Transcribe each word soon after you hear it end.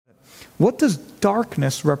what does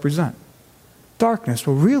darkness represent? Darkness,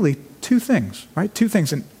 well, really, two things, right? Two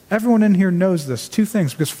things. And everyone in here knows this, two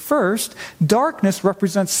things. Because first, darkness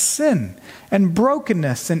represents sin and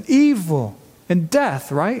brokenness and evil and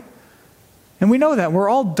death, right? And we know that. We're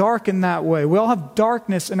all dark in that way. We all have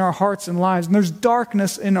darkness in our hearts and lives, and there's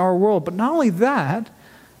darkness in our world. But not only that,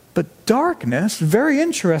 but darkness, very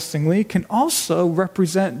interestingly, can also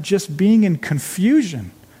represent just being in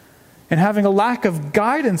confusion and having a lack of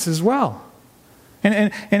guidance as well.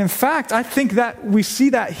 And in fact, I think that we see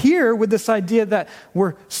that here with this idea that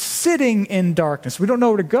we're sitting in darkness. We don't know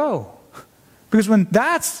where to go. Because when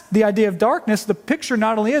that's the idea of darkness, the picture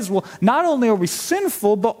not only is, well, not only are we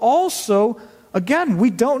sinful, but also, again, we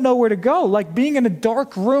don't know where to go. Like being in a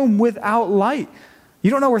dark room without light.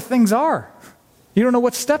 You don't know where things are. You don't know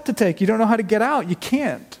what step to take. You don't know how to get out. You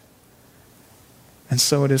can't. And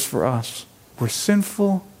so it is for us. We're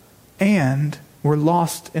sinful and we're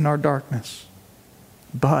lost in our darkness.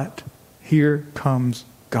 But here comes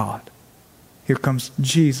God. Here comes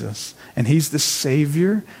Jesus. And he's the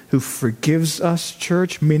Savior who forgives us,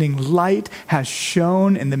 church, meaning light has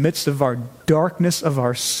shone in the midst of our darkness of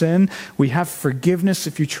our sin. We have forgiveness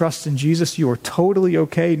if you trust in Jesus. You are totally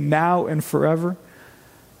okay now and forever.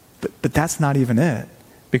 But that's not even it.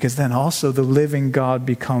 Because then also the living God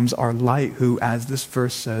becomes our light who, as this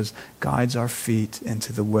verse says, guides our feet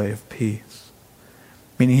into the way of peace.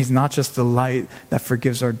 Meaning he's not just the light that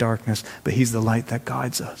forgives our darkness, but he's the light that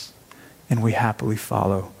guides us. And we happily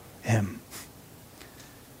follow him.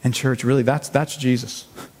 And church, really, that's Jesus.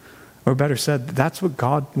 Or better said, that's what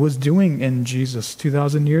God was doing in Jesus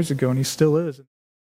 2,000 years ago, and he still is.